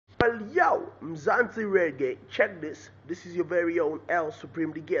Well, yo, MzansiReggae, check this. This is your very own El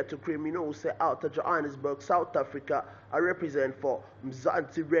Supreme, the ghetto criminal, say out of Johannesburg, South Africa. I represent for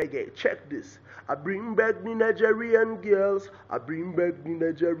MzansiReggae. Check this. I bring back the Nigerian girls. I bring back the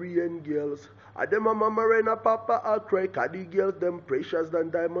Nigerian girls. I dem a mama and a papa I cry, 'cause the girls them precious than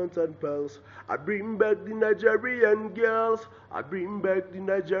diamonds and pearls. I bring back the Nigerian girls. I bring back the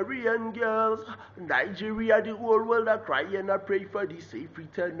Nigerian girls. Nigeria, the whole world I cry and I pray for the safe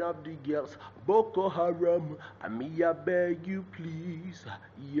return of the girls. Boko Haram, I beg you please.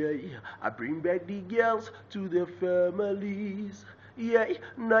 Yeah, I bring back the girls to their families. Yeah,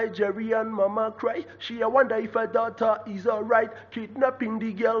 Nigerian mama cry. She a wonder if her daughter is alright. Kidnapping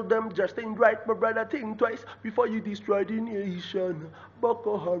the girl, them just ain't right. My brother, think twice before you destroy the nation.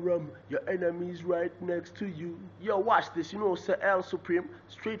 Boko Haram, your enemy's right next to you. Yo, watch this. You know, say El Supreme,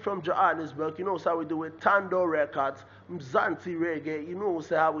 straight from Johannesburg. You know, how we do it. Tando Records, MzansiReggae. You know,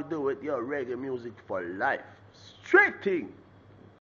 say how we do it. Yo, reggae music for life. Straight thing.